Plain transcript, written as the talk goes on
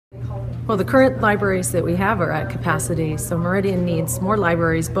Well, the current libraries that we have are at capacity, so Meridian needs more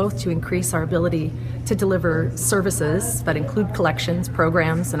libraries, both to increase our ability to deliver services that include collections,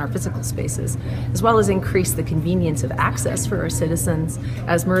 programs, and our physical spaces, as well as increase the convenience of access for our citizens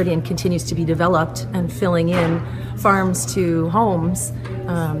as Meridian continues to be developed and filling in farms to homes.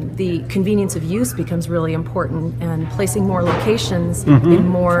 The convenience of use becomes really important, and placing more locations in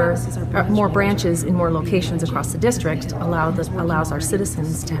more branches in more locations across the district allows our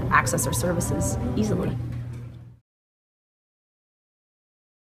citizens to access our services easily.